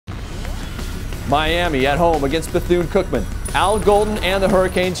Miami at home against Bethune-Cookman. Al Golden and the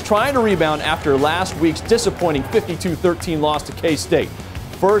Hurricanes trying to rebound after last week's disappointing 52-13 loss to K-State.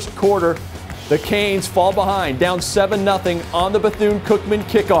 First quarter, the Canes fall behind, down 7-0 on the Bethune-Cookman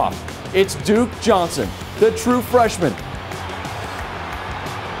kickoff. It's Duke Johnson, the true freshman.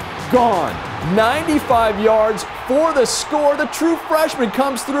 Gone. 95 yards for the score. The true freshman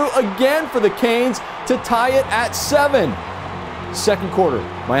comes through again for the Canes to tie it at 7. Second quarter,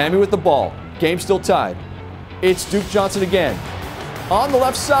 Miami with the ball. Game still tied. It's Duke Johnson again. On the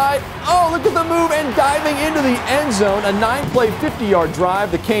left side, oh, look at the move and diving into the end zone. A 9-play, 50-yard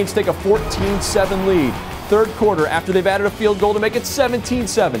drive. The Canes take a 14-7 lead. Third quarter, after they've added a field goal to make it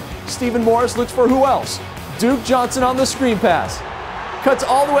 17-7. Stephen Morris looks for who else? Duke Johnson on the screen pass. Cuts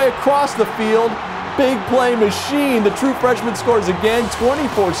all the way across the field. Big play machine. The true freshman scores again.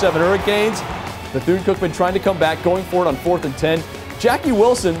 24-7 Hurricanes. Bethune-Cookman trying to come back, going for it on 4th and 10. Jackie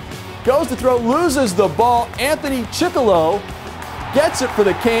Wilson goes to throw, loses the ball. Anthony Chickalo gets it for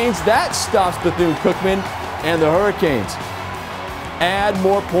the Canes. That stops Bethune-Cookman and the Hurricanes. Add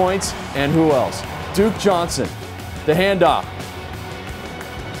more points, and who else? Duke Johnson, the handoff.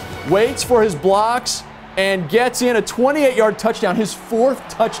 Waits for his blocks and gets in a 28-yard touchdown, his 4th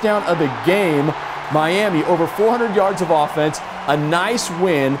touchdown of the game. Miami over 400 yards of offense, a nice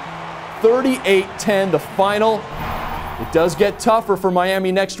win, 38-10 the final. It does get tougher for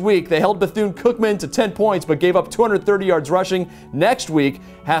Miami next week. They held Bethune-Cookman to 10 points but gave up 230 yards rushing. Next week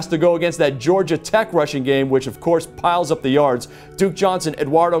has to go against that Georgia Tech rushing game, which of course piles up the yards. Duke Johnson,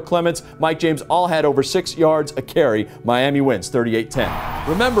 Eduardo Clements, Mike James all had over 6 yards a carry. Miami wins 38-10.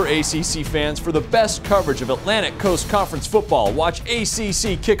 Remember, ACC fans, for the best coverage of Atlantic Coast Conference football, watch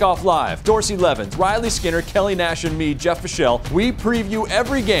ACC Kickoff Live. Dorsey Levens, Riley Skinner, Kelly Nash, and me, Jeff Fischel. We preview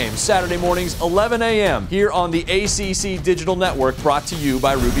every game Saturday mornings, 11 a.m. here on the ACC Digital Network, brought to you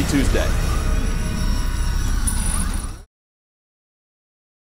by Ruby Tuesday.